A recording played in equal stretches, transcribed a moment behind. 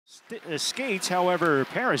skates. However,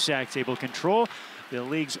 Parasak's able to control the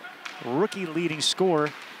league's rookie leading scorer.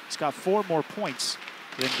 He's got 4 more points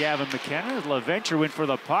than Gavin McKenna. LaVenture went for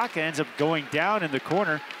the puck, ends up going down in the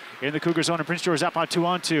corner in the Cougars zone, and Prince George up on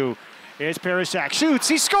 2-on-2. It's Parasak, shoots,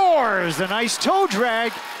 he scores! A nice toe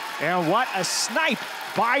drag, and what a snipe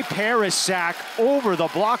by Parasak over the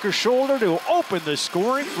blocker's shoulder to open the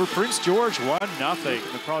scoring for Prince George, 1-0. They're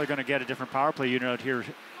probably going to get a different power play unit out here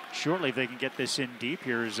shortly if they can get this in deep.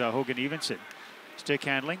 Here's Hogan Evenson. Stick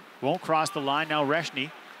handling, won't cross the line. Now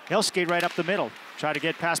Reshny, he'll skate right up the middle. Try to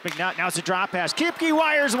get past McNutt. Now it's a drop pass. Kipke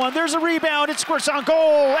wires one. There's a rebound. It squirts on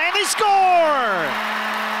goal, and they score!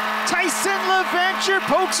 Tyson LaVenture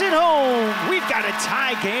pokes it home. We've got a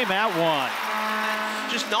tie game at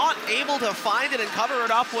 1. Just not able to find it and cover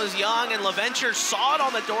it up was Young, and LaVenture saw it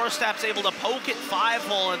on the doorsteps, able to poke it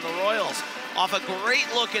 5-hole, and the Royals off a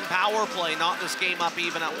great-looking power play knot this game up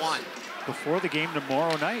even at 1. Before the game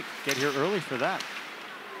tomorrow night. Get here early for that.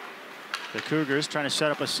 The Cougars trying to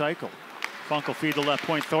set up a cycle. Funk will feed the left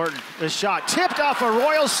point, Thornton. The shot tipped off a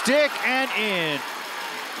Royal stick and in.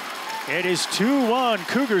 It is 2-1.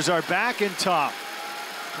 Cougars are back in top.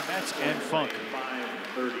 Kometz and Funk.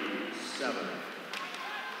 5:37.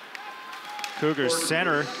 Cougars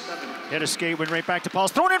center. Hit a skate, went right back to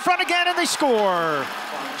Paul's. Thrown in front again, and they score.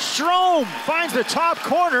 Strome finds the top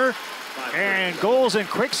corner. And goals in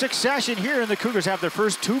quick succession here, and the Cougars have their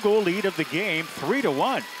first 2-goal lead of the game,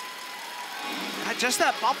 3-1. Just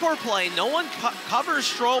that bumper play, no one covers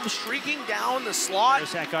Strome streaking down the slot.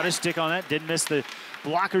 Parasak got his stick on that, didn't miss the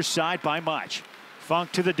blocker's side by much.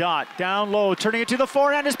 Funk to the dot, down low, turning it to the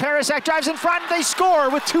forehand as Parasak drives in front, and they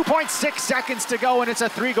score with 2.6 seconds to go, and it's a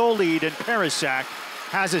 3-goal lead, and Parasak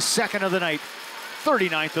has his second of the night,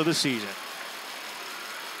 39th of the season.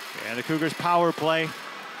 And the Cougars power play.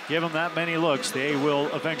 Give them that many looks, they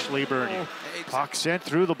will eventually burn you. Puck sent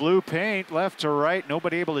through the blue paint, left to right.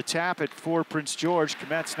 Nobody able to tap it for Prince George.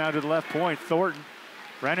 Kometz now to the left point. Thornton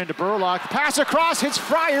ran into Burlock. Pass across, hits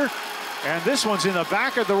Fryer. And this one's in the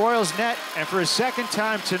back of the Royals net. And for a second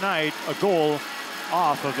time tonight, a goal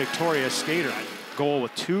off a Victoria skater. Goal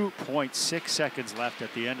with 2.6 seconds left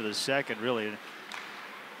at the end of the second, really.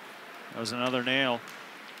 That was another nail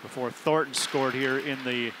before Thornton scored here in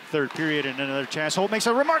the third period, and another chance. Holt makes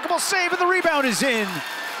a remarkable save, and the rebound is in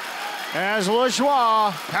as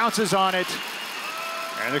Lajoie pounces on it.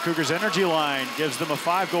 And the Cougars' energy line gives them a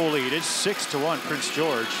 5-goal lead. It's 6-1 Prince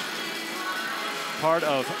George. Part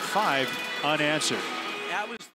of 5 unanswered.